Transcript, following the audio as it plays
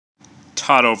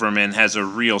Todd Overman has a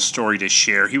real story to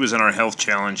share. He was in our health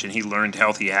challenge and he learned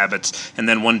healthy habits. And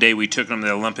then one day we took him to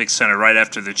the Olympic Center right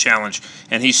after the challenge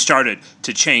and he started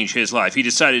to change his life. He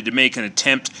decided to make an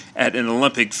attempt at an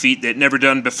Olympic feat that never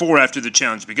done before after the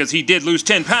challenge because he did lose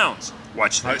 10 pounds.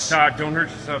 Watch this. Todd, don't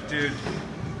hurt yourself, dude.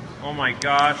 Oh my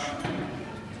gosh.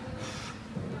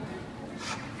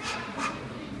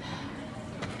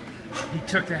 He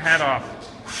took the hat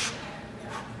off.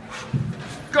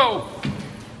 Go!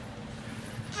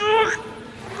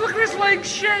 Look at his legs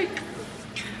shake!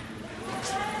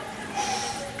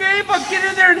 Gabe, get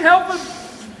in there and help him!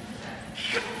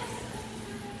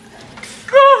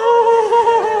 Go!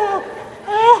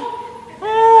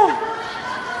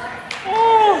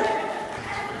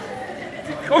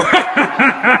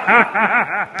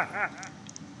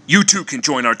 You too can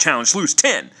join our challenge, lose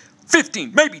 10,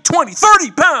 15, maybe 20,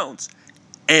 30 pounds,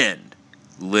 and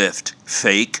lift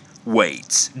fake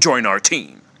weights. Join our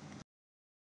team.